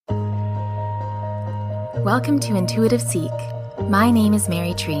Welcome to Intuitive Seek. My name is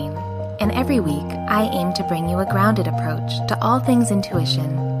Mary Treen, and every week I aim to bring you a grounded approach to all things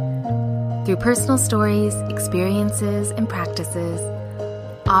intuition. Through personal stories, experiences, and practices,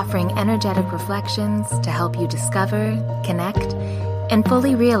 offering energetic reflections to help you discover, connect, and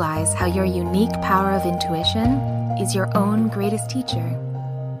fully realize how your unique power of intuition is your own greatest teacher.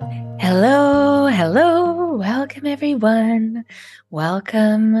 Hello, welcome everyone.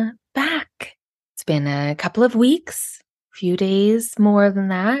 Welcome back. It's been a couple of weeks, few days more than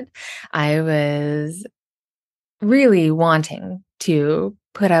that. I was really wanting to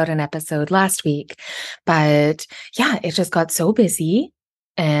put out an episode last week, but yeah, it just got so busy,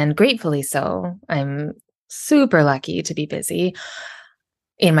 and gratefully so. I'm super lucky to be busy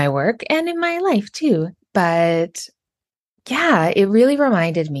in my work and in my life too. But yeah, it really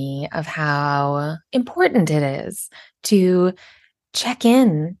reminded me of how important it is to check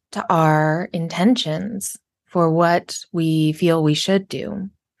in to our intentions for what we feel we should do.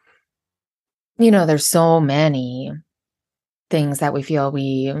 You know, there's so many things that we feel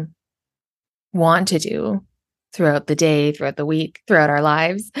we want to do throughout the day, throughout the week, throughout our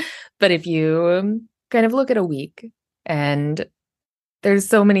lives. But if you kind of look at a week, and there's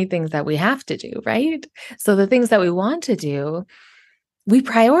so many things that we have to do, right? So the things that we want to do, we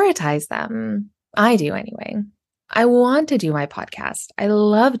prioritize them. I do anyway. I want to do my podcast. I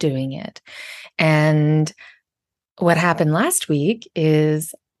love doing it. And what happened last week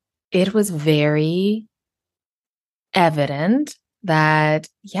is it was very evident that,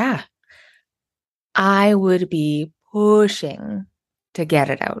 yeah, I would be pushing to get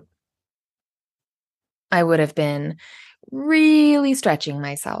it out. I would have been really stretching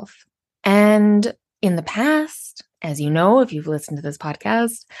myself. And in the past, as you know, if you've listened to this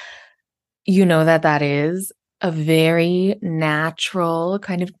podcast, you know that that is a very natural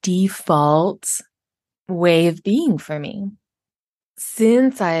kind of default way of being for me.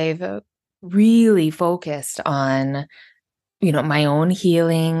 Since I've really focused on, my own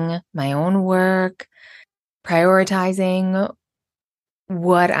healing, my own work, prioritizing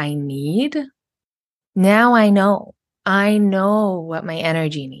what I need, now I know what my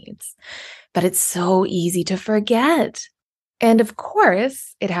energy needs, but it's so easy to forget. And of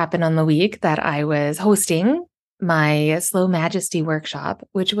course, it happened on the week that I was hosting my Slow Majesty workshop,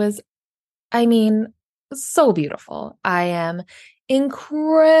 which was, so beautiful. I am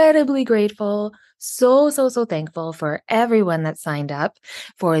incredibly grateful, so thankful for everyone that signed up,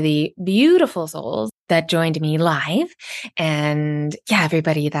 for the beautiful souls that joined me live, and yeah,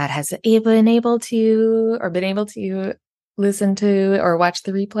 everybody that has been able to listen to or watch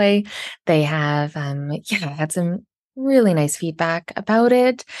the replay. They have had some really nice feedback about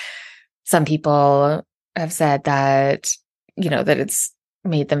it. Some people have said that, that it's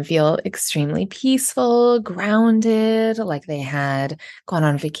made them feel extremely peaceful, grounded, like they had gone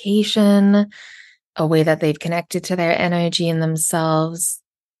on vacation. A way that they've connected to their energy and themselves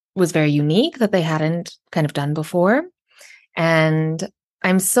was very unique, that they hadn't kind of done before. And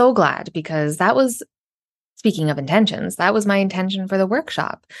I'm so glad, because that was, speaking of intentions, that was my intention for the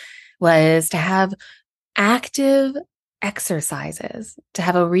workshop, was to have active exercises, to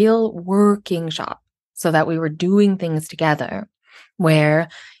have a real working shop, so that we were doing things together where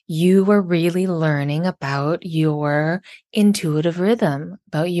you were really learning about your intuitive rhythm,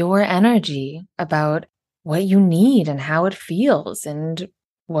 about your energy, about what you need and how it feels, and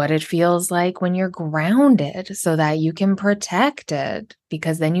what it feels like when you're grounded, so that you can protect it,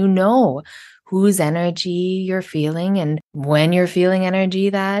 because then you know whose energy you're feeling and when you're feeling energy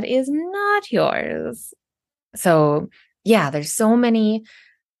that is not yours. So yeah, there's so many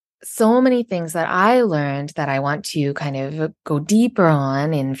things that I learned that I want to kind of go deeper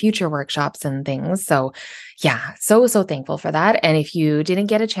on in future workshops and things. So yeah, so thankful for that. And if you didn't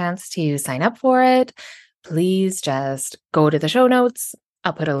get a chance to sign up for it, please just go to the show notes.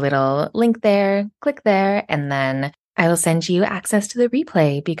 I'll put a little link there, click there, and then I will send you access to the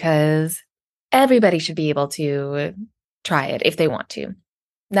replay, because everybody should be able to try it if they want to.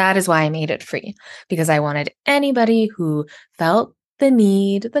 That is why I made it free, because I wanted anybody who felt the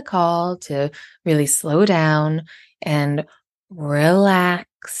need, the call to really slow down and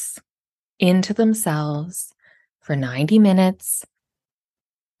relax into themselves for 90 minutes.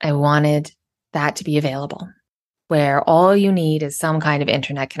 I wanted that to be available, where all you need is some kind of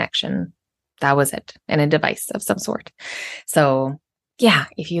internet connection. That was it, and a device of some sort. So yeah,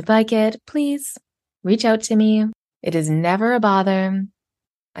 if you'd like it, please reach out to me. It is never a bother.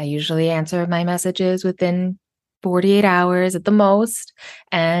 I usually answer my messages within 48 hours at the most.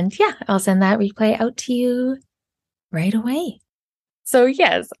 And yeah, I'll send that replay out to you right away. So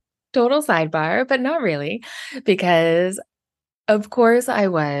yes, total sidebar, but not really, because of course I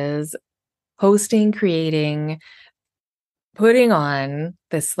was hosting, creating, putting on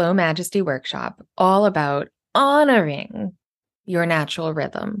the Slow Majesty workshop all about honoring your natural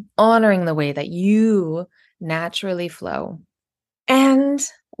rhythm, honoring the way that you naturally flow. And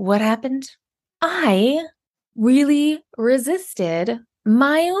what happened? I really resisted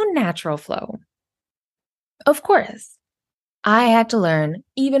my own natural flow. Of course, I had to learn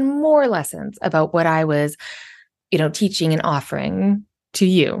even more lessons about what I was, teaching and offering to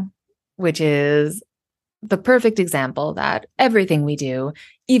you, which is the perfect example that everything we do,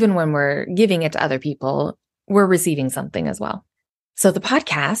 even when we're giving it to other people, we're receiving something as well. So the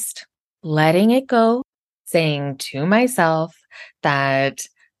podcast, letting it go, saying to myself that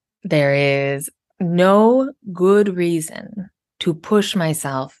there is no good reason to push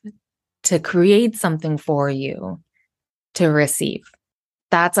myself to create something for you to receive.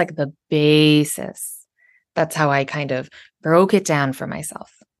 That's like the basis. That's how I kind of broke it down for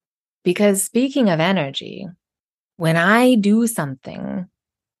myself. Because speaking of energy, when I do something,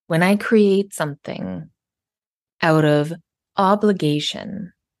 when I create something out of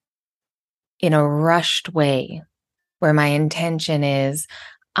obligation in a rushed way, where my intention is,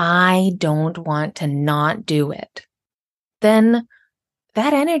 I don't want to not do it, then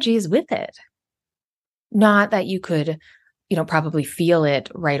that energy is with it. Not that you could, probably feel it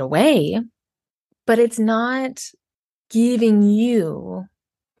right away, but it's not giving you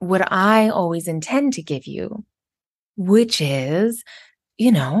what I always intend to give you, which is,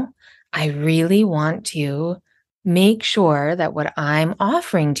 I really want to make sure that what I'm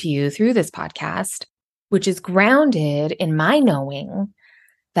offering to you through this podcast, which is grounded in my knowing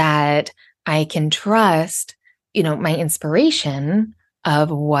that I can trust, my inspiration of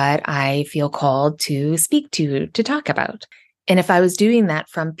what I feel called to speak to talk about. And if I was doing that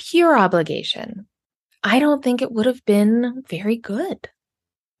from pure obligation, I don't think it would have been very good.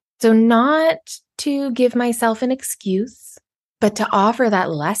 So not to give myself an excuse, but to offer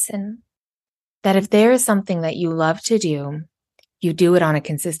that lesson that if there is something that you love to do, you do it on a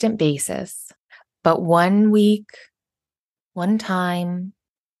consistent basis. But one week, one time,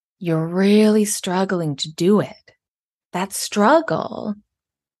 you're really struggling to do it. That struggle,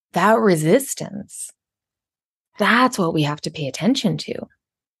 that resistance, that's what we have to pay attention to.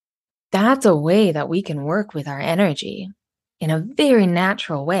 That's a way that we can work with our energy in a very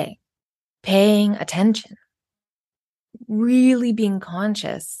natural way, paying attention, really being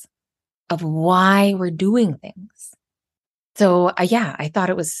conscious of why we're doing things. So I thought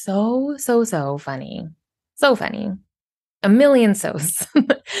it was so funny. So funny. A million so's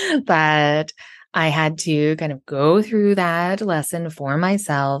that I had to kind of go through that lesson for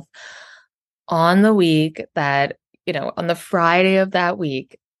myself on the week that, on the Friday of that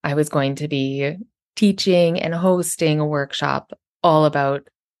week, I was going to be teaching and hosting a workshop all about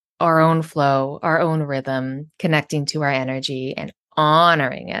our own flow, our own rhythm, connecting to our energy and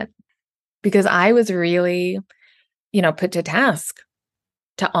honoring it. Because I was really, put to task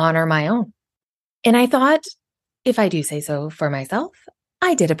to honor my own. And I thought, if I do say so for myself,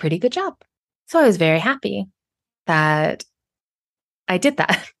 I did a pretty good job. So I was very happy that I did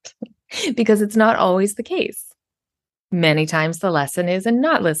that because it's not always the case. Many times the lesson is in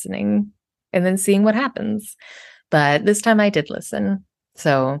not listening and then seeing what happens. But this time I did listen.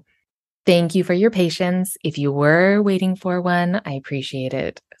 So thank you for your patience. If you were waiting for one, I appreciate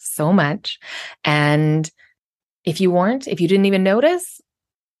it so much. And if you weren't, if you didn't even notice,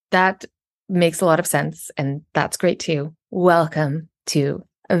 that makes a lot of sense. And that's great too. Welcome to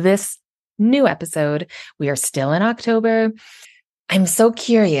this new episode. We are still in October. I'm so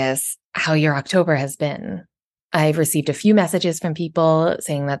curious how your October has been. I've received a few messages from people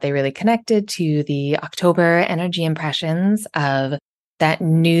saying that they really connected to the October energy impressions of that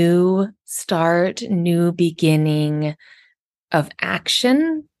new start, new beginning of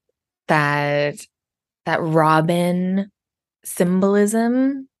action, that robin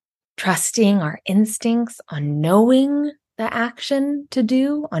symbolism, trusting our instincts, on knowing the action to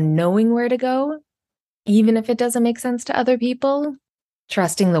do, on knowing where to go, even if it doesn't make sense to other people,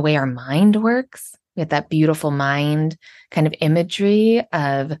 trusting the way our mind works with that beautiful mind kind of imagery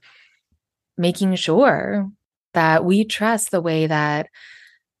of making sure that we trust the way that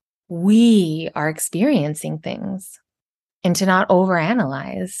we are experiencing things and to not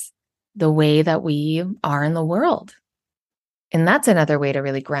overanalyze the way that we are in the world. And that's another way to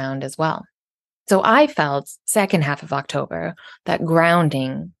really ground as well. So I felt second half of October that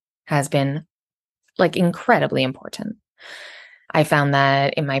grounding has been like incredibly important. I found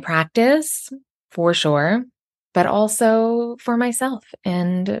that in my practice for sure, but also for myself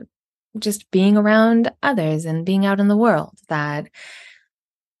and just being around others and being out in the world that,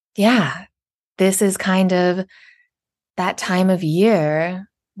 yeah, this is kind of that time of year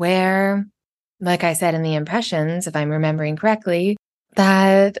where, like I said in the impressions, if I'm remembering correctly,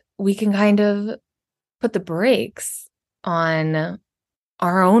 that we can kind of put the brakes on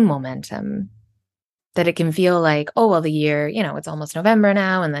our own momentum. That it can feel like, oh, well, the year, it's almost November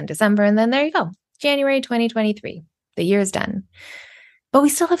now, and then December, and then there you go, January 2023. The year is done. But we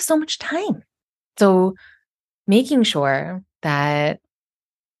still have so much time. So making sure that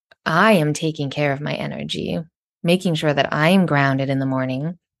I am taking care of my energy, making sure that I am grounded in the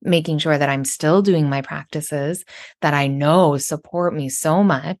morning, making sure that I'm still doing my practices that I know support me so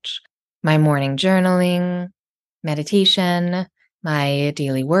much, my morning journaling, meditation, my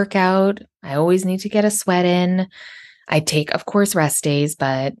daily workout. I always need to get a sweat in. I take, of course, rest days,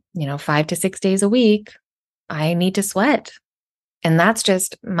 but 5 to 6 days a week, I need to sweat. And that's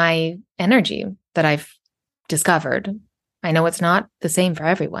just my energy that I've discovered. I know it's not the same for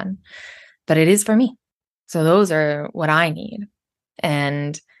everyone, but it is for me. So those are what I need.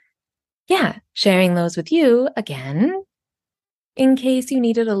 And yeah, sharing those with you again, in case you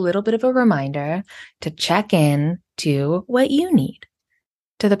needed a little bit of a reminder to check in to what you need,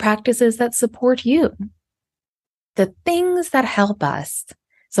 to the practices that support you, the things that help us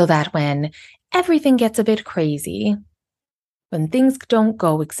so that when everything gets a bit crazy, when things don't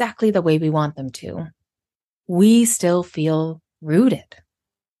go exactly the way we want them to, we still feel rooted,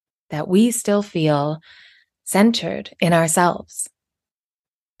 that we still feel centered in ourselves,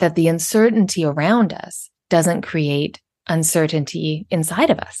 that the uncertainty around us doesn't create uncertainty inside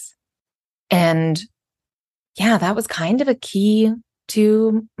of us. And yeah, that was kind of a key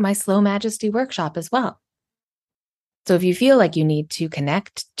to my Slow Majesty workshop as well. So if you feel like you need to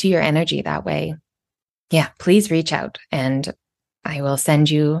connect to your energy that way, yeah, please reach out and I will send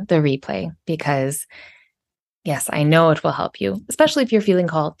you the replay because yes, I know it will help you, especially if you're feeling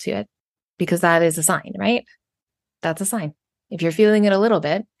called to it, because that is a sign, right? That's a sign. If you're feeling it a little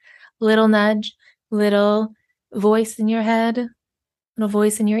bit, little nudge, little voice in your head, little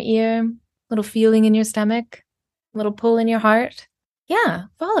voice in your ear, little feeling in your stomach, little pull in your heart, yeah,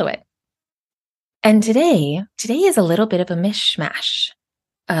 follow it. And today is a little bit of a mishmash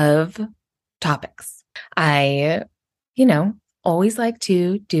of topics. I, always like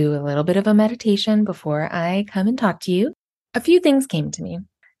to do a little bit of a meditation before I come and talk to you. A few things came to me.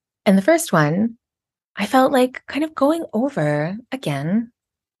 And the first one, I felt like kind of going over again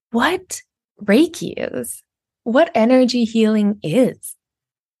what Reiki is, what energy healing is.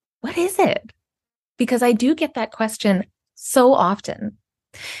 What is it? Because I do get that question so often.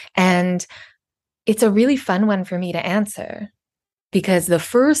 And it's a really fun one for me to answer because the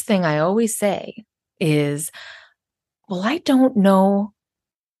first thing I always say is, well, I don't know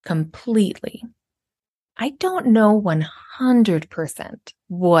completely. I don't know 100%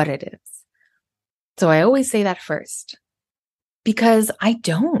 what it is. So I always say that first because I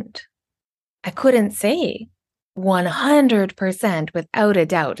don't. I couldn't say 100% without a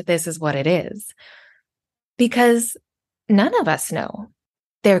doubt this is what it is because none of us know.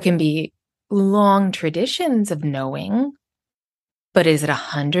 There can be long traditions of knowing, but is it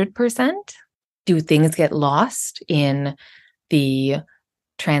 100%? Do things get lost in the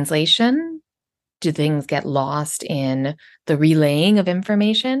translation? Do things get lost in the relaying of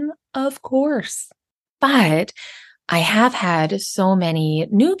information? Of course. But I have had so many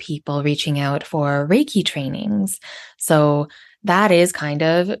new people reaching out for Reiki trainings. So that is kind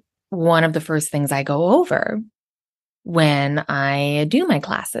of one of the first things I go over when I do my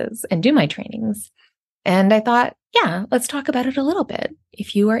classes and do my trainings. And I thought, yeah, let's talk about it a little bit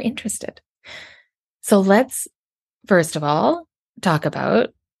if you are interested. So let's, first of all, talk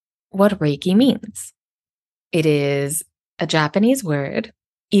about what Reiki means. It is a Japanese word,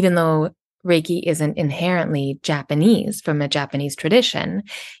 even though Reiki isn't inherently Japanese from a Japanese tradition.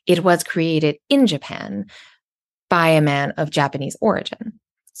 It was created in Japan by a man of Japanese origin.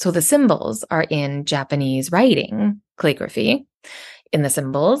 So the symbols are in Japanese writing, calligraphy, in the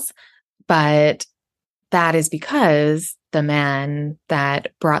symbols, but that is because the man that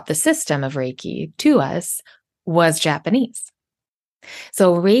brought the system of Reiki to us was Japanese.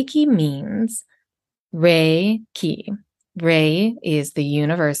 So Reiki means Rei-ki. Rei is the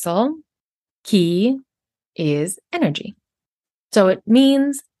universal. Ki is energy. So it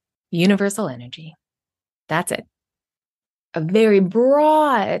means universal energy. That's it. A very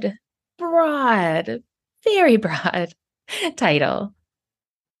broad, very broad title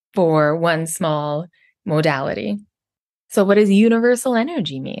for one small modality. So what does universal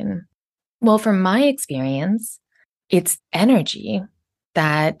energy mean? Well, from my experience, it's energy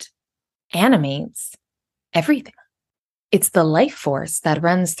that animates everything. It's the life force that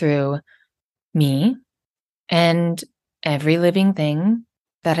runs through me and every living thing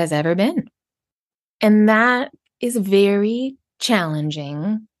that has ever been. And that is very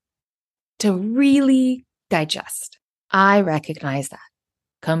challenging to really digest. I recognize that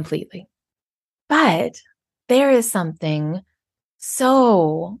completely. But there is something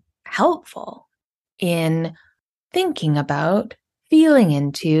so helpful in thinking about, feeling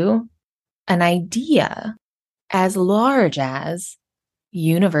into an idea as large as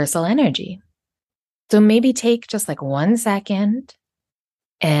universal energy. So maybe take just like 1 second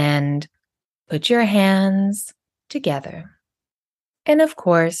and put your hands together. And of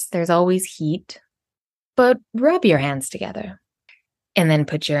course, there's always heat, but rub your hands together. And then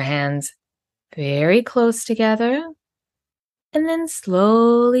put your hands very close together and then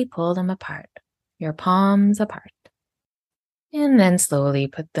slowly pull them apart, your palms apart. And then slowly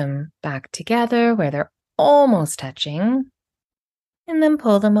put them back together where they're almost touching, and then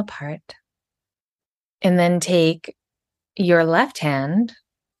pull them apart. And then take your left hand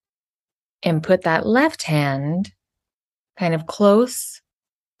and put that left hand kind of close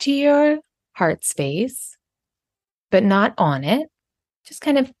to your heart space, but not on it, just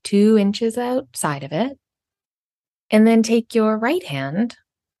kind of 2 inches outside of it. And then take your right hand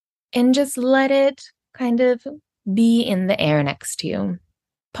and just let it kind of be in the air next to you,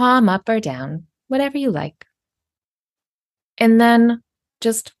 palm up or down, whatever you like. And then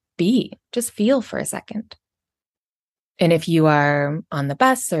just feel for a second. And if you are on the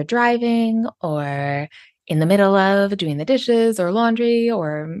bus or driving or in the middle of doing the dishes or laundry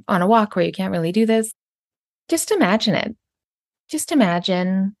or on a walk where you can't really do this, just imagine it. Just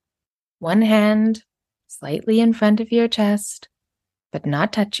imagine one hand slightly in front of your chest, but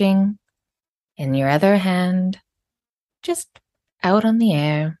not touching, and your other hand just out on the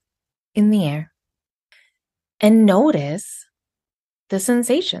air, in the air. And notice the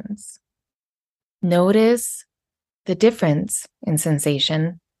sensations. Notice the difference in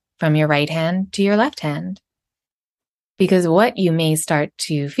sensation from your right hand to your left hand. Because what you may start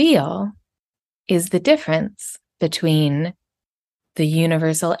to feel is the difference between the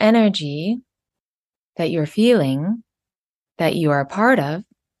universal energy that you're feeling, that you are a part of,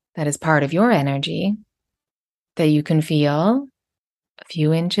 that is part of your energy, that you can feel a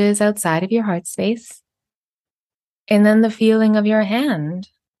few inches outside of your heart space, and then the feeling of your hand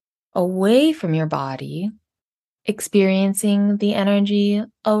away from your body, experiencing the energy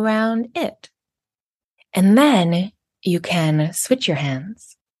around it. And then you can switch your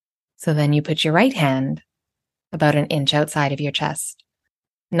hands. So then you put your right hand about 1 inch outside of your chest,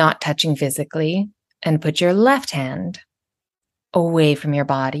 not touching physically, and put your left hand away from your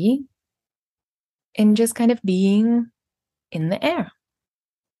body and just kind of being in the air.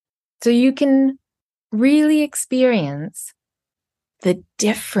 So you can really experience the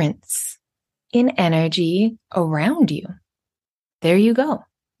difference in energy around you. There you go.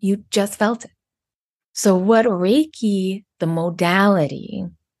 You just felt it. So what Reiki, the modality,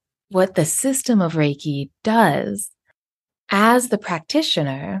 what the system of Reiki does, as the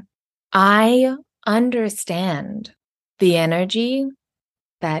practitioner, I understand the energy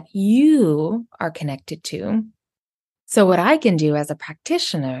that you are connected to. So what I can do as a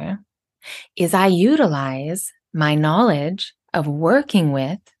practitioner is I utilize my knowledge of working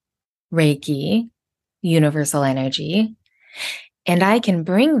with Reiki, universal energy, and I can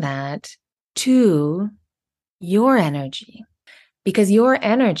bring that to your energy because your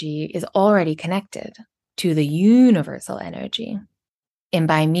energy is already connected to the universal energy. And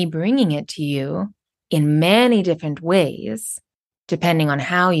by me bringing it to you in many different ways, depending on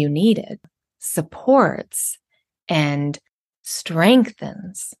how you need it, supports and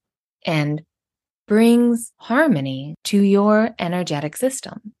strengthens and brings harmony to your energetic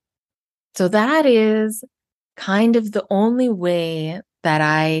system. So that is kind of the only way that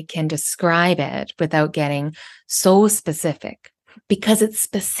I can describe it without getting so specific, because it's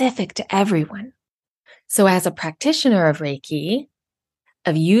specific to everyone. So as a practitioner of Reiki,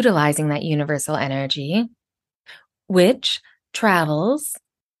 of utilizing that universal energy, which travels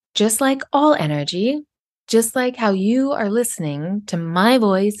just like all energy, just like how you are listening to my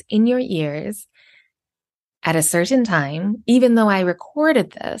voice in your ears at a certain time, even though I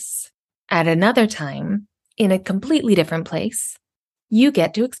recorded this at another time in a completely different place, you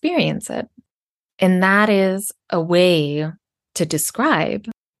get to experience it. And that is a way to describe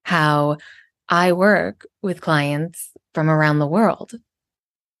how I work with clients from around the world,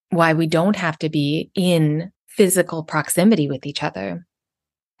 why we don't have to be in physical proximity with each other,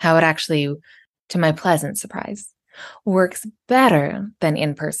 how it actually, to my pleasant surprise, works better than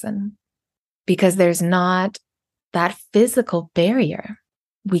in person. because there's not that physical barrier.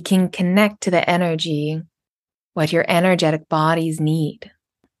 We can connect to the energy, what your energetic bodies need.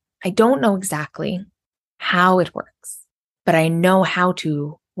 I don't know exactly how it works, but I know how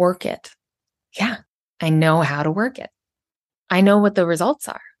to work it. Yeah, I know how to work it. I know what the results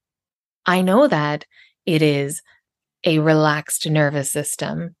are. I know that it is a relaxed nervous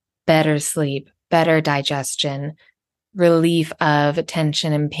system, better sleep, better digestion, relief of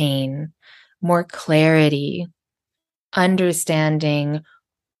tension and pain, more clarity, understanding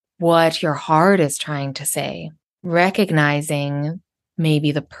what your heart is trying to say, recognizing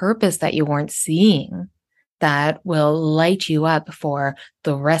maybe the purpose that you weren't seeing that will light you up for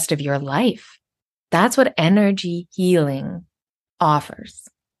the rest of your life. That's what energy healing offers.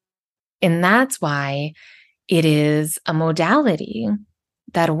 And that's why it is a modality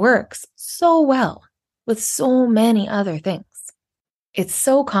that works so well with so many other things. It's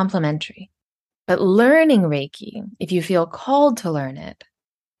so complementary. But learning Reiki, if you feel called to learn it,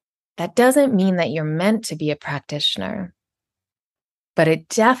 that doesn't mean that you're meant to be a practitioner. But it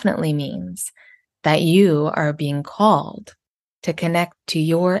definitely means that you are being called to connect to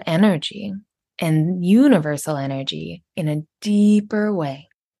your energy and universal energy in a deeper way.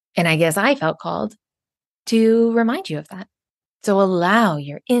 And I guess I felt called to remind you of that. So allow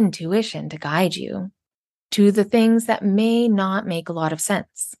your intuition to guide you to the things that may not make a lot of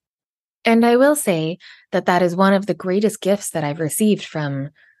sense. And I will say that that is one of the greatest gifts that I've received from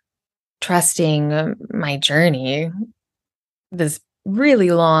trusting my journey, this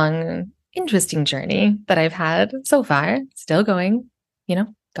really long, interesting journey that I've had so far, still going,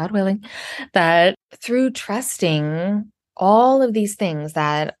 God willing, that through trusting all of these things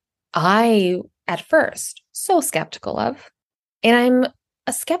that I, at first, so skeptical of, and I'm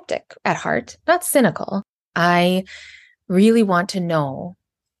a skeptic at heart, not cynical. I really want to know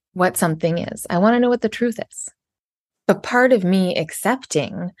what something is. I want to know what the truth is. But part of me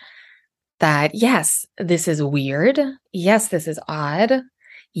accepting that, yes, this is weird. Yes, this is odd.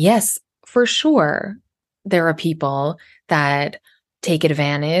 Yes, for sure, there are people that take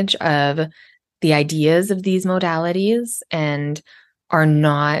advantage of the ideas of these modalities and are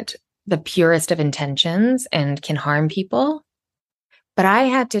not the purest of intentions and can harm people. But I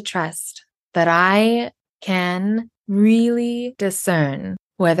had to trust that I can really discern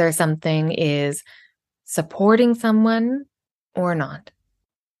whether something is supporting someone or not.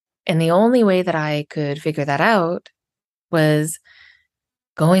 And the only way that I could figure that out was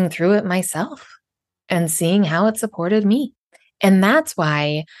going through it myself and seeing how it supported me. And that's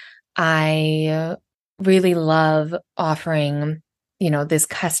why I really love offering, this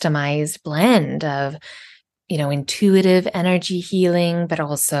customized blend of, intuitive energy healing, but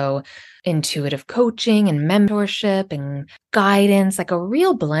also intuitive coaching and mentorship and guidance, like a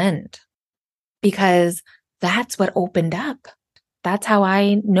real blend, because that's what opened up. That's how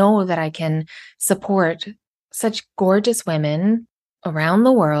I know that I can support such gorgeous women around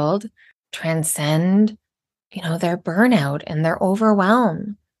the world transcend, their burnout and their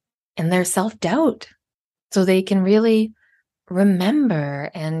overwhelm and their self-doubt, so they can really remember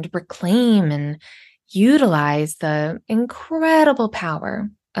and reclaim and utilize the incredible power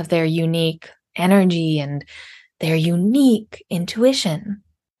of their unique energy and their unique intuition.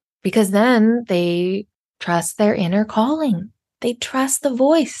 Because then they trust their inner calling. They trust the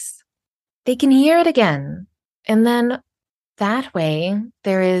voice. They can hear it again. And then that way,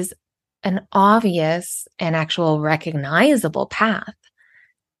 there is an obvious and actual recognizable path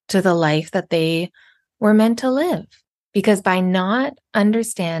to the life that they were meant to live. Because by not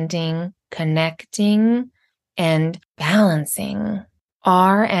understanding, connecting, and balancing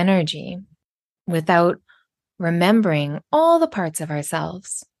our energy without remembering all the parts of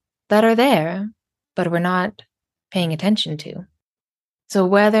ourselves that are there, but we're not paying attention to. So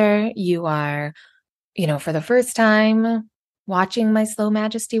whether you are, for the first time watching my Slow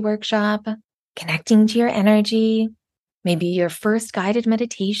Majesty workshop, connecting to your energy, maybe your first guided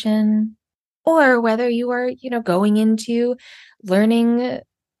meditation, or whether you are, going into learning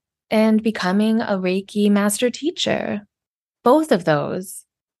and becoming a Reiki master teacher, both of those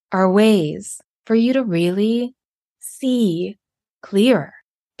are ways for you to really see clearer,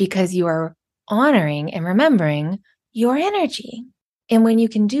 because you are honoring and remembering your energy. And when you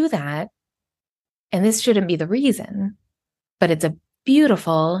can do that, and this shouldn't be the reason, but it's a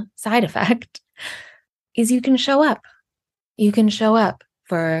beautiful side effect, is you can show up. You can show up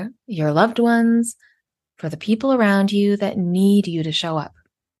for your loved ones, for the people around you that need you to show up.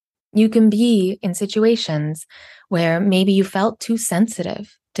 You can be in situations where maybe you felt too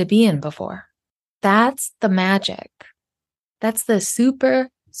sensitive to be in before. That's the magic. That's the super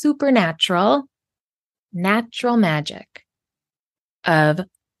supernatural, natural magic of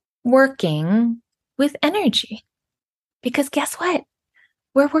working with energy. Because guess what?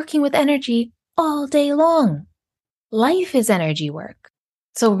 We're working with energy all day long. Life is energy work.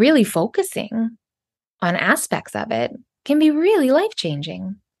 So really focusing on aspects of it can be really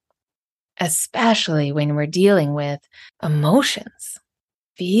life-changing, especially when we're dealing with emotions,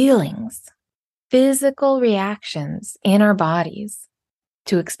 feelings, physical reactions in our bodies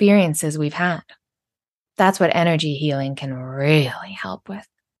to experiences we've had. That's what energy healing can really help with.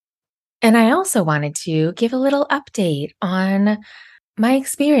 And I also wanted to give a little update on my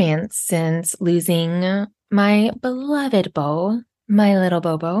experience since losing my beloved Bo, my little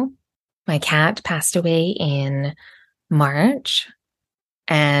Bobo. My cat passed away in March.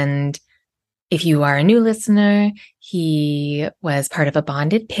 And if you are a new listener, he was part of a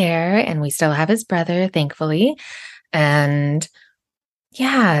bonded pair, and we still have his brother, thankfully. And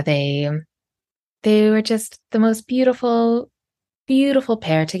yeah, they were just the most beautiful, beautiful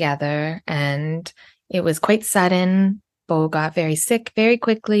pair together. And it was quite sudden. Bo got very sick very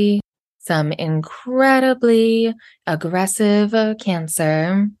quickly. Some incredibly aggressive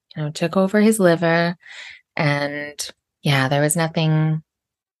cancer, took over his liver. And yeah, there was nothing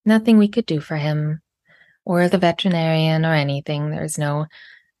we could do for him or the veterinarian or anything.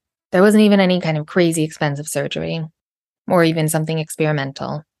 There wasn't even any kind of crazy expensive surgery or even something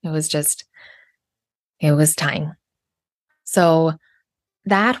experimental. It was time. So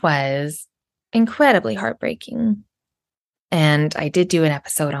that was incredibly heartbreaking. And I did do an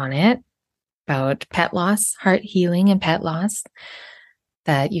episode on it about pet loss, heart healing and pet loss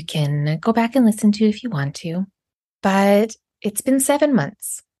that you can go back and listen to if you want to. But it's been 7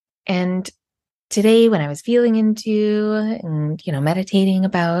 months. And today, when I was feeling into and, meditating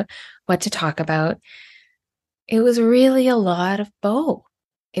about what to talk about, it was really a lot of Bo.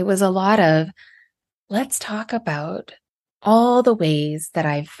 It was a lot of, let's talk about all the ways that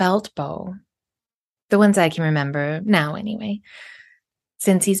I've felt Bo, the ones I can remember now anyway,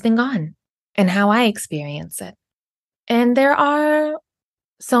 since he's been gone, and how I experience it. And there are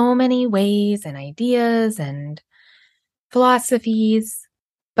so many ways and ideas and philosophies,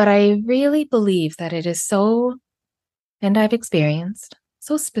 but I really believe that it is so, and I've experienced,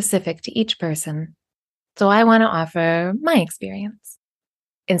 so specific to each person. So I want to offer my experience.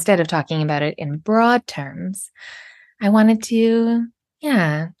 Instead of talking about it in broad terms, I wanted to,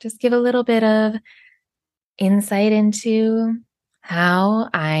 just give a little bit of insight into how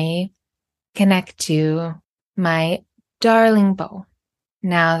I connect to my darling Bo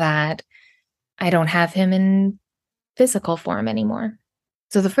now that I don't have him in physical form anymore.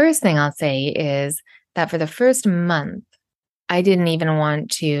 So the first thing I'll say is that for the first month, I didn't even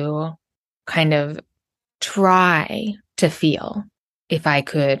want to kind of try to feel if I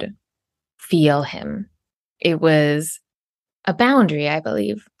could feel him. It was a boundary, I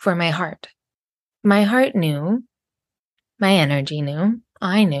believe, for my heart. My heart knew, my energy knew,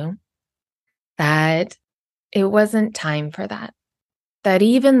 I knew that it wasn't time for that. That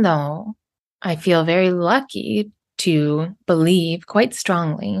even though I feel very lucky to believe quite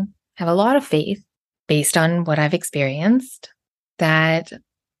strongly, have a lot of faith based on what I've experienced, that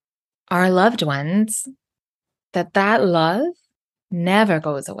our loved ones, that love never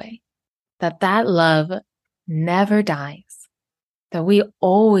goes away, that love never dies, that we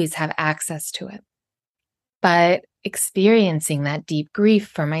always have access to it. But experiencing that deep grief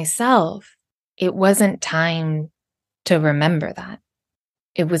for myself, it wasn't time to remember that.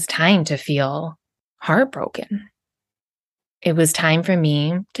 It was time to feel heartbroken. It was time for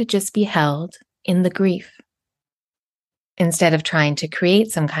me to just be held in the grief. Instead of trying to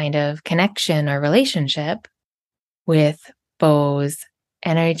create some kind of connection or relationship with Bo's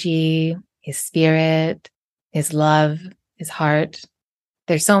energy, his spirit, his love, his heart.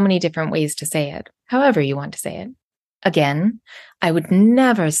 There's so many different ways to say it, however you want to say it. Again, I would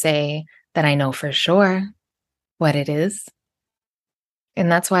never say that I know for sure what it is.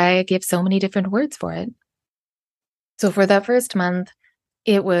 And that's why I give so many different words for it. So for that first month,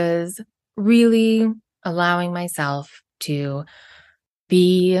 it was really allowing myself to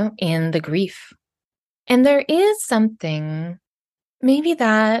be in the grief. And there is something maybe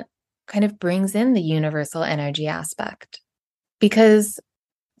that kind of brings in the universal energy aspect, because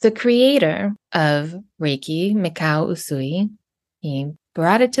the creator of Reiki, Mikao Usui, he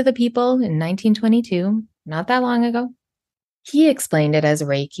brought it to the people in 1922, not that long ago. He explained it as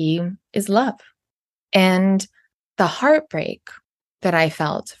Reiki is love. And the heartbreak that I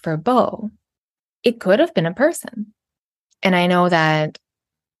felt for Bo, it could have been a person. And I know that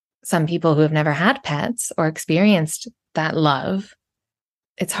some people who have never had pets or experienced that love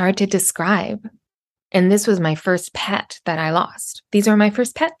It's hard to describe. And this was my first pet that I lost. These are my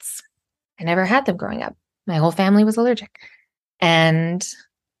first pets. I never had them growing up. My whole family was allergic. And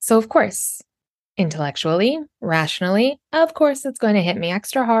so, of course, intellectually, rationally, of course, it's going to hit me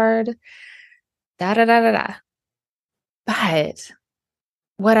extra hard. Da da da da da. But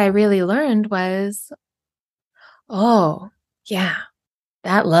what I really learned was, oh, yeah,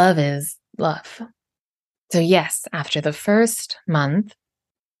 that love is love. So, yes, after the first month,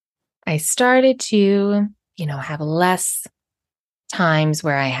 I started to, have less times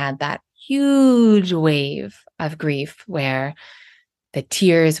where I had that huge wave of grief where the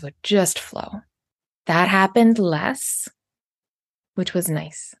tears would just flow. That happened less, which was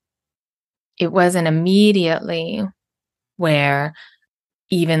nice. It wasn't immediately where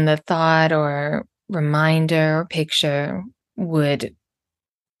even the thought or reminder or picture would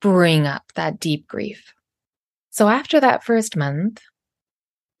bring up that deep grief. So after that first month,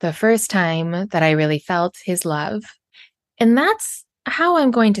 the first time that I really felt his love, and that's how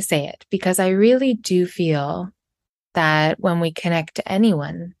I'm going to say it, because I really do feel that when we connect to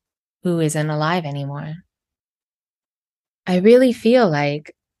anyone who isn't alive anymore, I really feel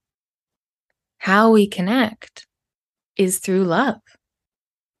like how we connect is through love.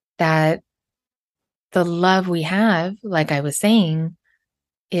 That the love we have, like I was saying,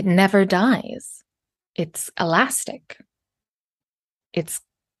 it never dies. It's elastic. It's,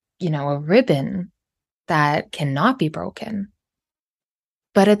 a ribbon that cannot be broken.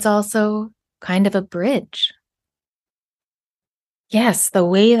 But it's also kind of a bridge. Yes, the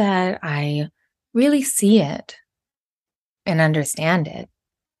way that I really see it and understand it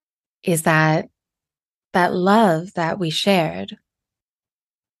is that love that we shared,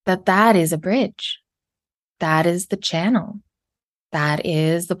 that is a bridge. That is the channel. That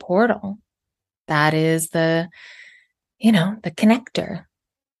is the portal. That is the connector.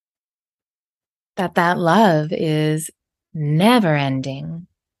 That love is never ending.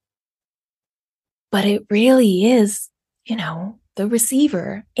 But it really is, the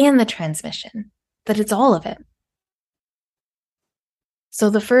receiver and the transmission, that it's all of it. So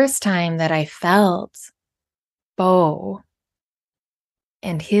the first time that I felt Bo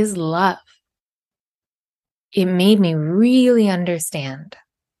and his love, it made me really understand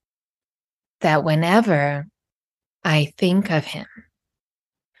that whenever I think of him,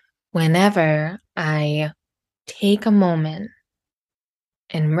 whenever I take a moment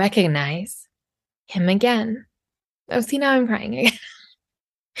and recognize him again. Oh, see, now I'm crying again.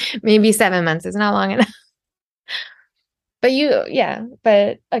 Maybe 7 months is not long enough. But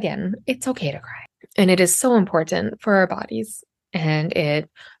again, it's okay to cry. And it is so important for our bodies. And it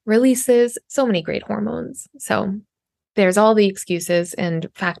releases so many great hormones. So there's all the excuses and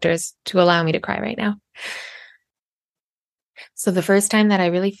factors to allow me to cry right now. So the first time that I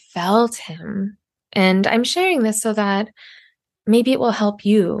really felt him, and I'm sharing this so that maybe it will help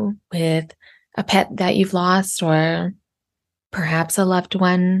you with a pet that you've lost or perhaps a loved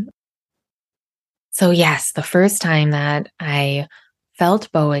one. So yes, the first time that I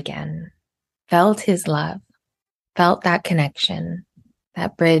felt Bo again, felt his love, felt that connection,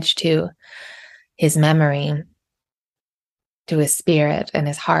 that bridge to his memory, to his spirit and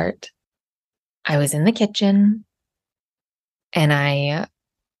his heart, I was in the kitchen and I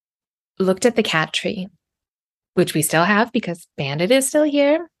looked at the cat tree, which we still have because Bandit is still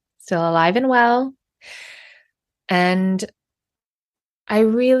here, still alive and well. And I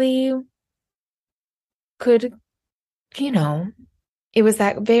really could, it was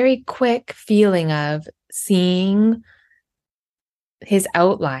that very quick feeling of seeing his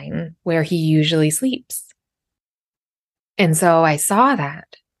outline where he usually sleeps. And so I saw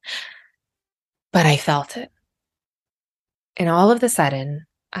that, but I felt it. And all of a sudden,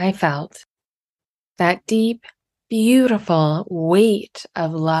 I felt that deep, beautiful weight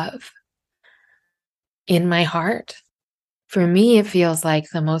of love in my heart. For me, it feels like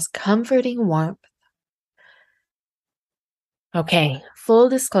the most comforting warmth. Okay, full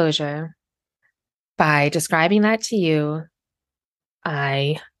disclosure, by describing that to you,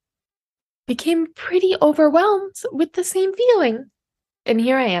 I became pretty overwhelmed with the same feeling. And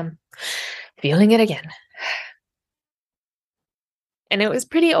here I am, feeling it again. And it was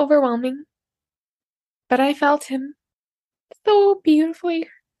pretty overwhelming, but I felt him so beautifully.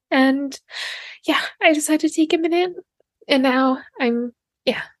 And I just had to take a minute. And now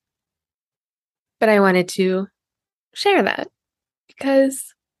but I wanted to share that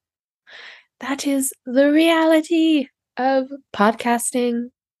because that is the reality of podcasting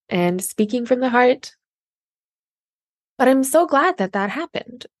and speaking from the heart. But I'm so glad that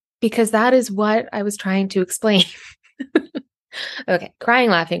happened because that is what I was trying to explain. Okay, crying,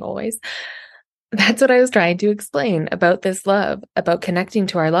 laughing always. That's what I was trying to explain about this love, about connecting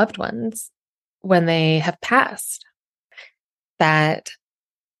to our loved ones when they have passed. That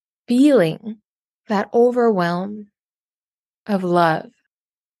feeling, that overwhelm of love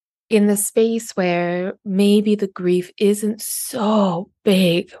in the space where maybe the grief isn't so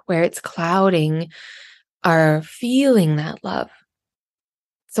big, where it's clouding our feeling that love.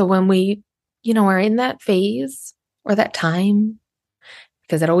 So when we, are in that phase or that time,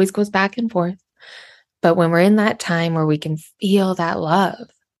 because it always goes back and forth, but when we're in that time where we can feel that love,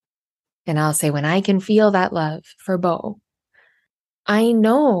 and I'll say, when I can feel that love for Bo, I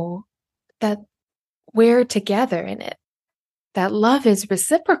know that we're together in it. That love is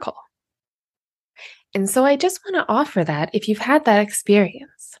reciprocal. And so I just want to offer that if you've had that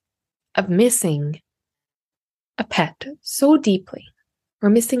experience of missing a pet so deeply, or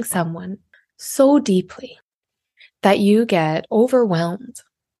missing someone so deeply that you get overwhelmed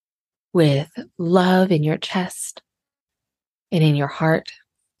with love in your chest and in your heart,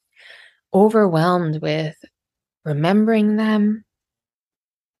 overwhelmed with remembering them.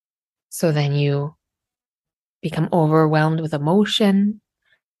 So then you become overwhelmed with emotion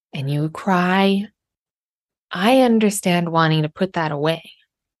and you cry. I understand wanting to put that away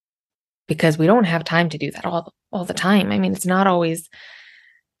because we don't have time to do that all the time. I mean, it's not always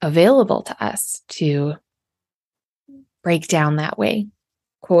available to us to break down that way,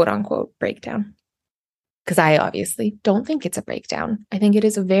 quote unquote, breakdown. Because I obviously don't think it's a breakdown. I think it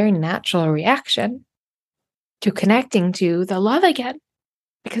is a very natural reaction to connecting to the love again,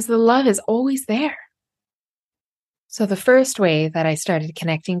 because the love is always there. So the first way that I started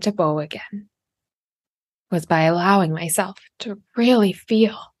connecting to Bo again was by allowing myself to really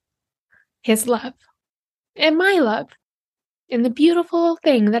feel his love and my love and the beautiful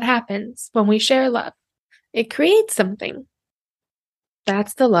thing that happens when we share love. It creates something.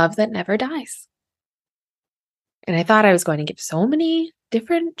 That's the love that never dies. And I thought I was going to give so many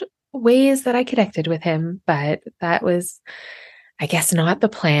different ways that I connected with him, but that was, I guess, not the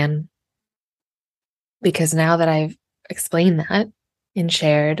plan. Because now that I've explained that and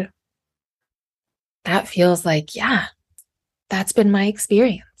shared, that feels like, yeah, that's been my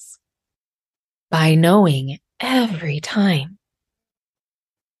experience. By knowing every time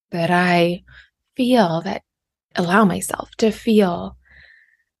that I feel that, allow myself to feel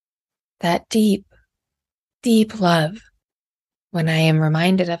that deep, deep love when I am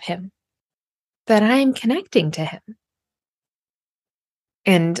reminded of him, that I am connecting to him.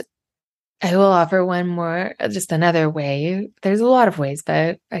 And I will offer one more, just another way. There's a lot of ways,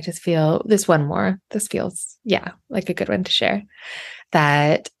 but I just feel this one more. This feels, like a good one to share.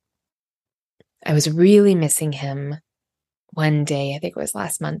 That I was really missing him one day, I think it was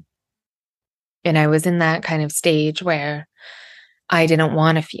last month. And I was in that kind of stage where I didn't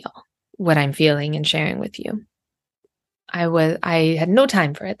want to feel what I'm feeling and sharing with you. I had no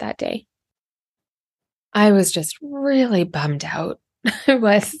time for it that day. I was just really bummed out. I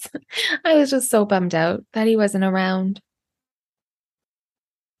was just so bummed out that he wasn't around.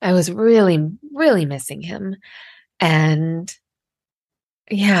 I was really, really missing him. And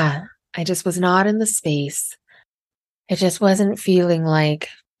yeah, I just was not in the space. It just wasn't feeling like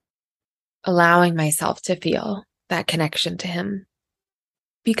allowing myself to feel that connection to him,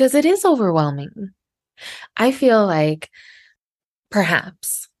 because it is overwhelming. I feel like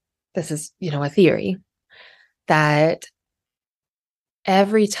perhaps this is, a theory, that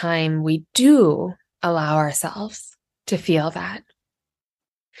every time we do allow ourselves to feel that,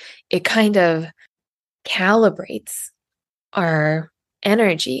 it kind of calibrates our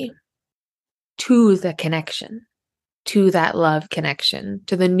energy to the connection, to that love connection,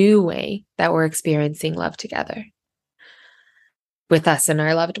 to the new way that we're experiencing love together with us and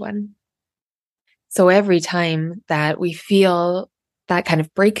our loved one. So every time that we feel that kind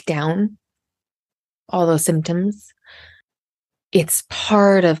of breakdown, all those symptoms, it's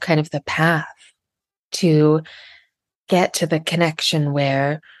part of kind of the path to get to the connection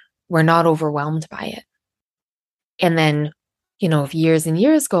where we're not overwhelmed by it. And then, if years and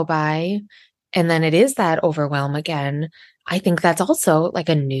years go by and then it is that overwhelm again, I think that's also like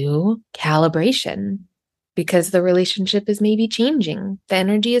a new calibration, because the relationship is maybe changing. The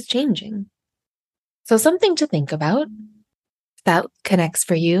energy is changing. So something to think about. If that connects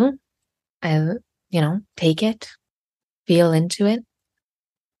for you, and, take it, feel into it.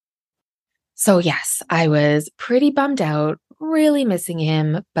 So yes, I was pretty bummed out, really missing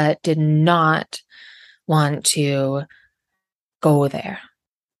him, but did not want to go there.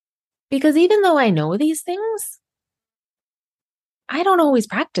 Because even though I know these things, I don't always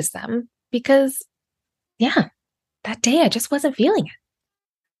practice them because, that day I just wasn't feeling it.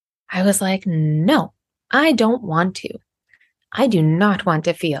 I was like, no, I don't want to. I do not want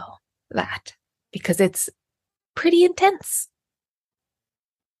to feel that because it's pretty intense.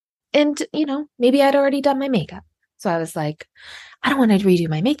 And, maybe I'd already done my makeup. So I was like, I don't want to redo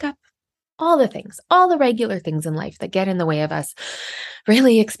my makeup. All the things, all the regular things in life that get in the way of us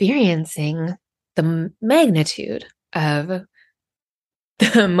really experiencing the magnitude of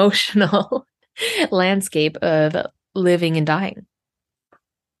the emotional landscape of living and dying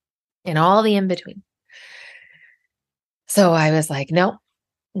and all the in between. So I was like, no,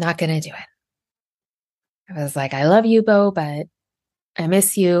 not going to do it. I was like, I love you, Bo, but I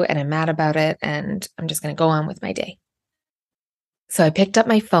miss you and I'm mad about it. And I'm just going to go on with my day. So I picked up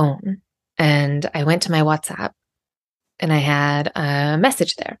my phone and I went to my WhatsApp and I had a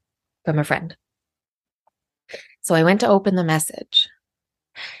message there from a friend. So I went to open the message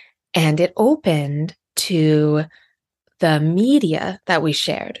and it opened to the media that we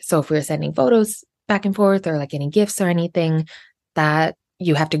shared. So if we were sending photos back and forth or like any gifts or anything, that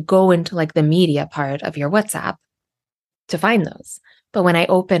you have to go into like the media part of your WhatsApp to find those. But when I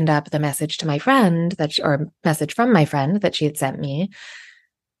opened up the message to my friend or message from my friend that she had sent me,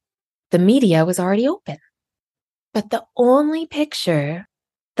 the media was already open. But the only picture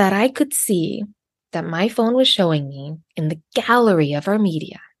that I could see that my phone was showing me in the gallery of our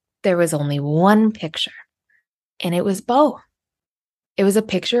media, there was only one picture, and it was Bo. It was a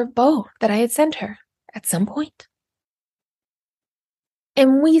picture of Bo that I had sent her at some point.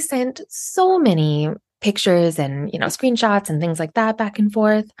 And we sent so many pictures and, screenshots and things like that back and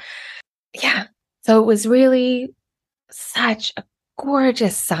forth. Yeah. So it was really such a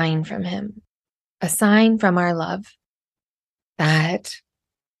gorgeous sign from him, a sign from our love that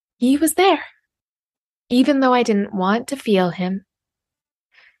he was there. Even though I didn't want to feel him,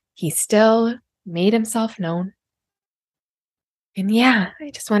 he still made himself known. And yeah, I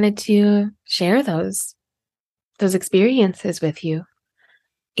just wanted to share those experiences with you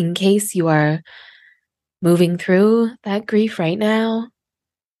in case you are moving through that grief right now.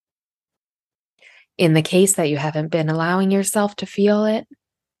 In the case that you haven't been allowing yourself to feel it,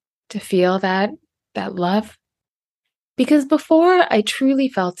 to feel that love. Because before I truly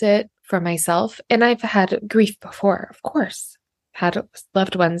felt it for myself, and I've had grief before, of course, had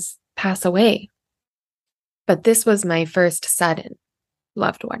loved ones pass away. But this was my first sudden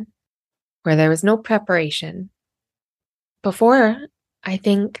loved one, where there was no preparation. Before, I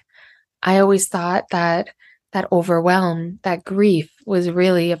think I always thought that overwhelm, that grief was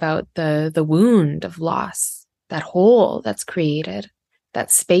really about the wound of loss, that hole that's created,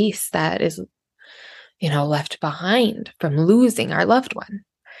 that space that is, left behind from losing our loved one.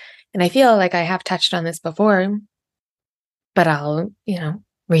 And I feel like I have touched on this before, but I'll,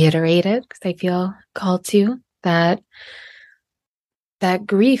 reiterate it because I feel called to that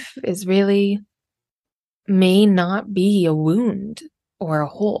grief is really may not be a wound or a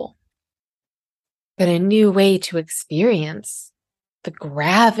hole, but a new way to experience the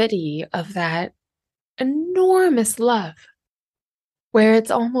gravity of that enormous love, where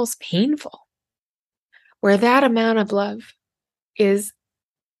it's almost painful, where that amount of love is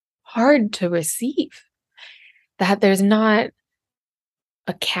hard to receive, that there's not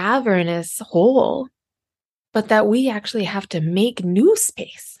a cavernous hole, but that we actually have to make new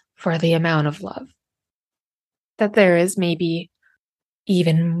space for the amount of love, that there is maybe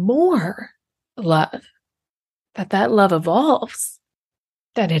even more love, that love evolves,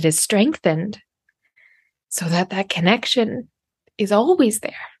 that it is strengthened so that connection is always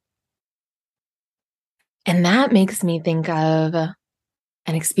there. And that makes me think of an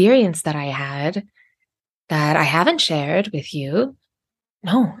experience that I had that I haven't shared with you.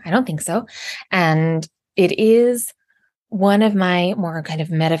 No, I don't think so. And it is one of my more kind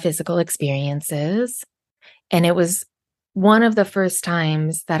of metaphysical experiences. And it was one of the first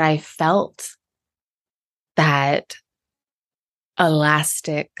times that I felt that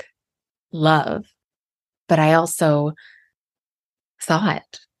elastic love, but I also saw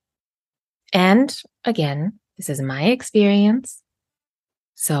it. And again, this is my experience.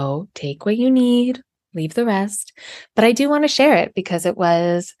 So take what you need, leave the rest. But I do want to share it because it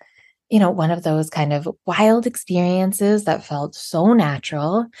was, one of those kind of wild experiences that felt so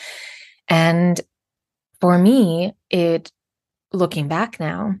natural. And for me, looking back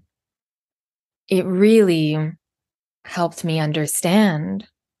now, it really helped me understand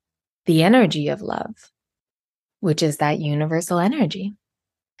the energy of love, which is that universal energy.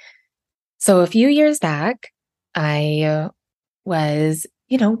 So a few years back, I was,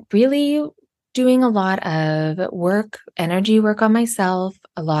 really doing a lot of work, energy work on myself,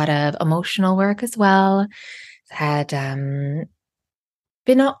 a lot of emotional work as well, had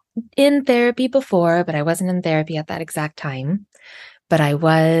been in therapy before, but I wasn't in therapy at that exact time. But I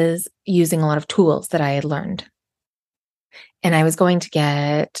was using a lot of tools that I had learned. And I was going to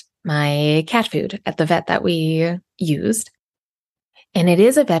get my cat food at the vet that we used. And it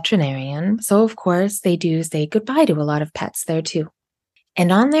is a veterinarian. So, of course, they do say goodbye to a lot of pets there too.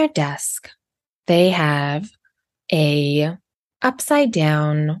 And on their desk, they have a upside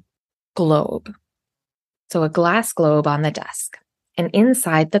down globe. So a glass globe on the desk. And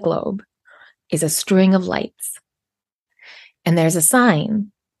inside the globe is a string of lights. And there's a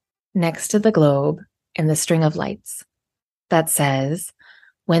sign next to the globe and the string of lights that says,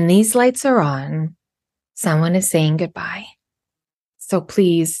 when these lights are on, someone is saying goodbye. So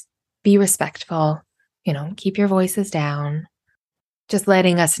please be respectful, keep your voices down, just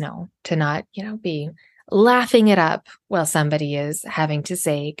letting us know to not, be laughing it up while somebody is having to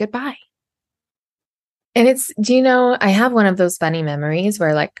say goodbye. And I have one of those funny memories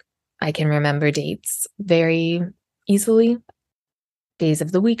where I can remember dates very easily. Days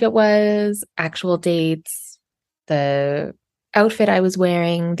of the week it was, actual dates, the outfit I was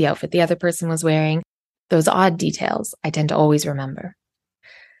wearing, the outfit the other person was wearing, those odd details I tend to always remember.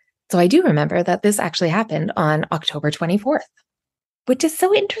 So I do remember that this actually happened on October 24th, which is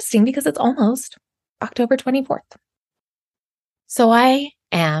so interesting because it's almost October 24th. So I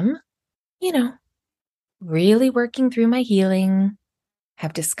am, really working through my healing,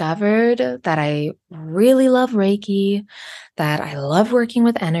 have discovered that I really love Reiki, that I love working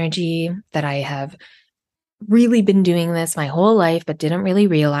with energy, that I have really been doing this my whole life, but didn't really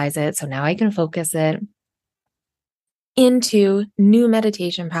realize it. So now I can focus it into new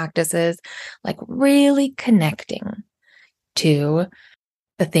meditation practices, like really connecting to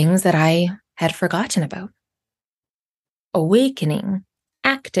the things that I had forgotten about, awakening,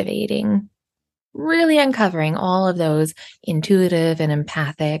 activating, really uncovering all of those intuitive and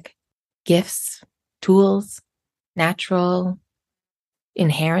empathic gifts, tools, natural,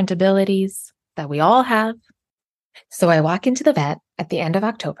 inherent abilities that we all have. So I walk into the vet at the end of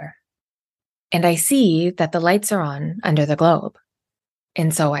October and I see that the lights are on under the globe.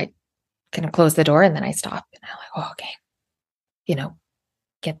 And so I kind of close the door and then I stop and I'm like, oh, okay,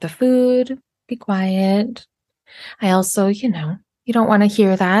 get the food, be quiet. I also, you don't want to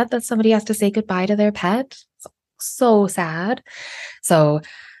hear that somebody has to say goodbye to their pet. It's so sad. So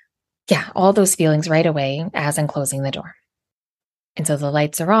yeah, all those feelings right away as I'm closing the door. And so the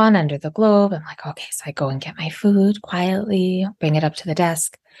lights are on under the globe. I'm like, okay, so I go and get my food quietly, bring it up to the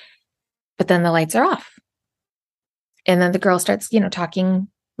desk. But then the lights are off. And then the girl starts, talking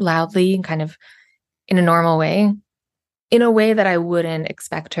loudly and kind of in a normal way, in a way that I wouldn't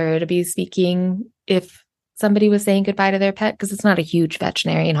expect her to be speaking if somebody was saying goodbye to their pet, because it's not a huge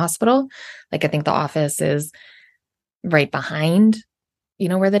veterinarian hospital. I think the office is right behind,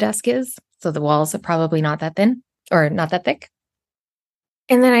 where the desk is. So the walls are probably not that thin or not that thick.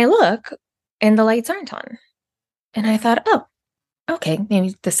 And then I look and the lights aren't on. And I thought, oh, okay,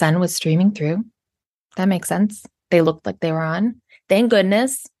 maybe the sun was streaming through. That makes sense. They looked like they were on. Thank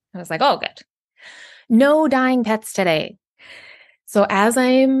goodness. I was like, oh, good. No dying pets today. So as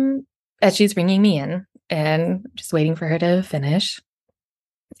she's bringing me in and just waiting for her to finish,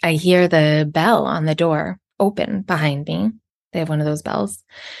 I hear the bell on the door open behind me. They have one of those bells.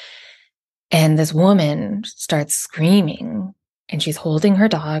 And this woman starts screaming and she's holding her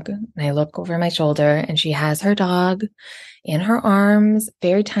dog. And I look over my shoulder and she has her dog in her arms,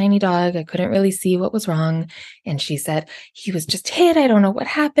 very tiny dog. I couldn't really see what was wrong. And she said, he was just hit. I don't know what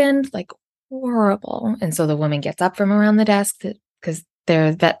happened. Horrible. And so the woman gets up from around the desk because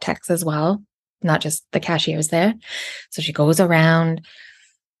they're vet techs as well, not just the cashiers there. So she goes around,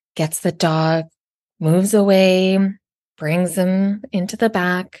 gets the dog, moves away, brings him into the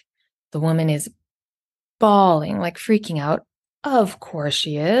back. The woman is bawling, freaking out. Of course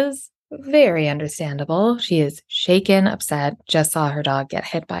she is. Very understandable. She is shaken, upset, just saw her dog get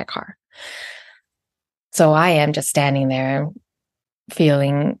hit by a car. So I am just standing there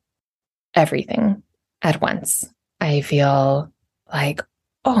feeling everything at once. I feel like,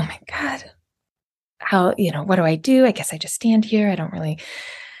 oh my God, how, what do I do? I guess I just stand here.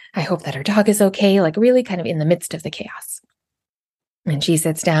 I hope that her dog is okay. Really kind of in the midst of the chaos. And she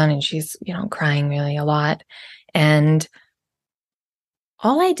sits down and she's, crying really a lot. And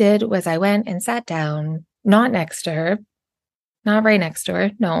all I did was I went and sat down, not next to her, not right next to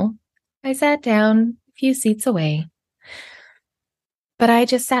her. No, I sat down a few seats away, but I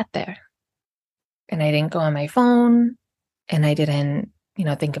just sat there and I didn't go on my phone and I didn't,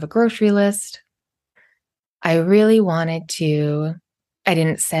 think of a grocery list. I really wanted to, I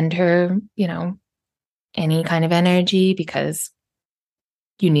didn't send her, any kind of energy because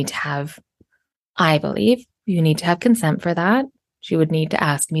you need to have, I believe, you need to have consent for that. She would need to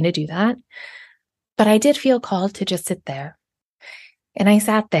ask me to do that. But I did feel called to just sit there. And I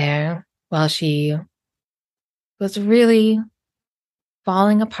sat there while she was really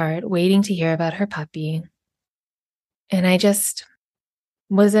falling apart, waiting to hear about her puppy. And I just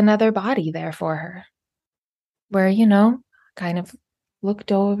was another body there for her, where, kind of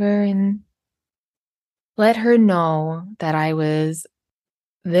looked over and let her know that I was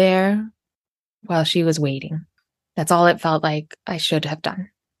there while she was waiting. That's all it felt like I should have done.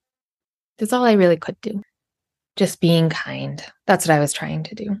 That's all I really could do. Just being kind. That's what I was trying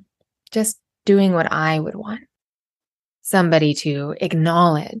to do. Just doing what I would want. Somebody to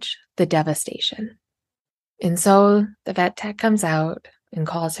acknowledge the devastation. And so the vet tech comes out and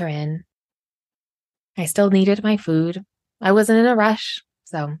calls her in. I still needed my food. I wasn't in a rush,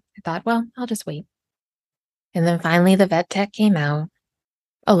 so I thought, well, I'll just wait. And then finally the vet tech came out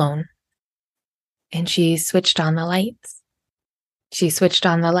alone. And she switched on the lights. She switched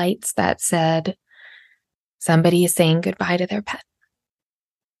on the lights that said, somebody is saying goodbye to their pet.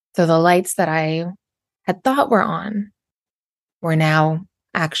 So the lights that I had thought were on were now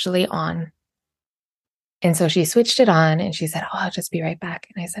actually on. And so she switched it on and she said, oh, I'll just be right back.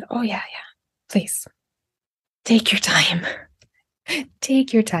 And I said, oh, yeah, please. Take your time.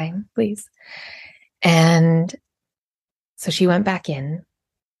 Take your time, please. And so she went back in.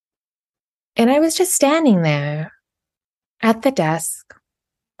 And I was just standing there at the desk.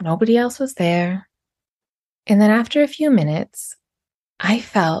 Nobody else was there. And then after a few minutes, I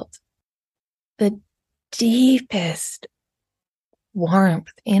felt the deepest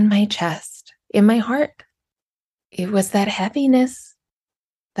warmth in my chest, in my heart. It was that heaviness,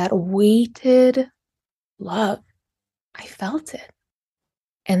 that weighted love. I felt it.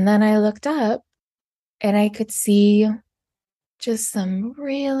 And then I looked up and I could see just some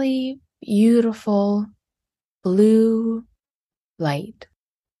really beautiful blue light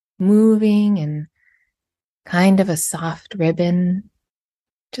moving in kind of a soft ribbon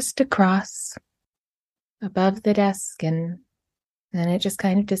just across above the desk, and then it just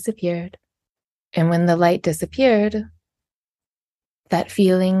kind of disappeared. And when the light disappeared, that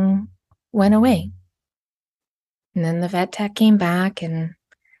feeling went away. And then the vet tech came back and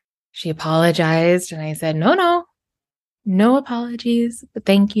she apologized. And I said, no apologies, but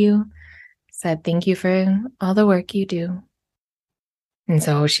thank you. Said, thank you for all the work you do. And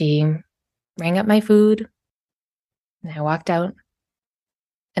so she rang up my food and I walked out.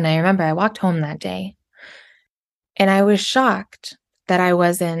 And I remember I walked home that day and I was shocked that I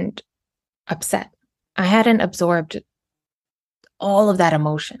wasn't upset. I hadn't absorbed all of that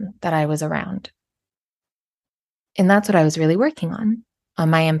emotion that I was around. And that's what I was really working on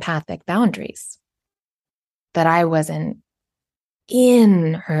my empathic boundaries. That I wasn't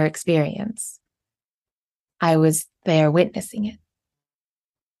in her experience. I was there witnessing it.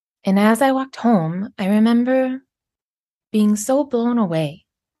 And as I walked home, I remember being so blown away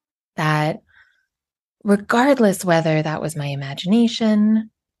that regardless whether that was my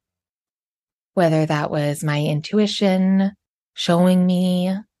imagination, whether that was my intuition showing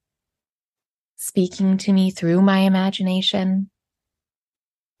me, speaking to me through my imagination,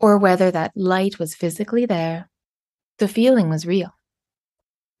 or whether that light was physically there, the feeling was real.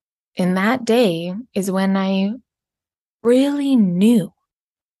 And that day is when I really knew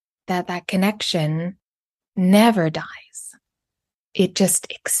that that connection never dies. It just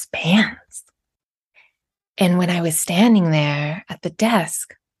expands. And when I was standing there at the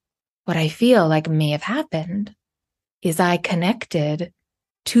desk, what I feel like may have happened is I connected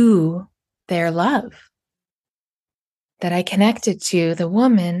to their love. That I connected to the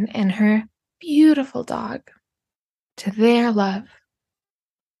woman and her beautiful dog, to their love.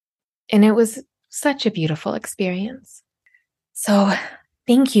 And it was such a beautiful experience. So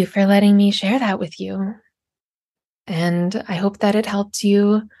thank you for letting me share that with you. And I hope that it helped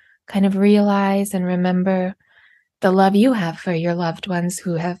you kind of realize and remember the love you have for your loved ones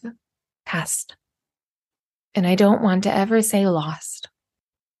who have passed. And I don't want to ever say lost,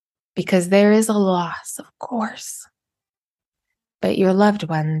 because there is a loss, of course. But your loved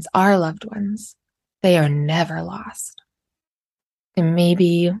ones, our loved ones, they are never lost. And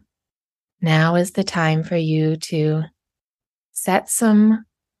maybe now is the time for you to set some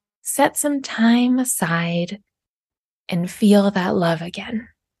time aside and feel that love again,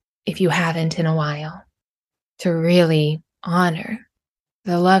 if you haven't in a while, to really honor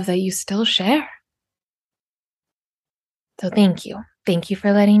the love that you still share. So thank you. Thank you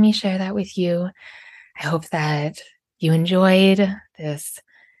for letting me share that with you. I hope that you enjoyed this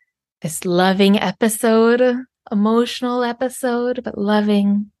this loving episode, emotional episode, but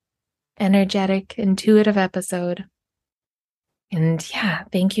loving, energetic, intuitive episode. And yeah,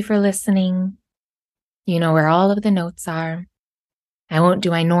 thank you for listening. You know where all of the notes are. I won't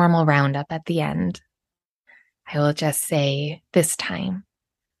do my normal roundup at the end. I will just say this time,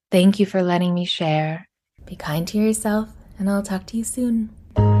 thank you for letting me share. Be kind to yourself, and I'll talk to you soon.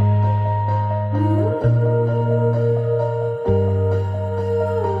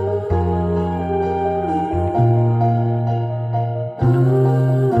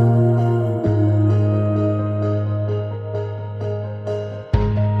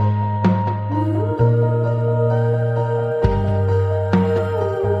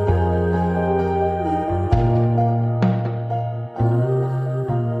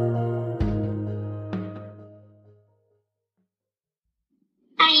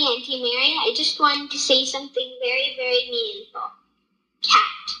 Hi, Auntie Mary. I just wanted to say something very, very meaningful.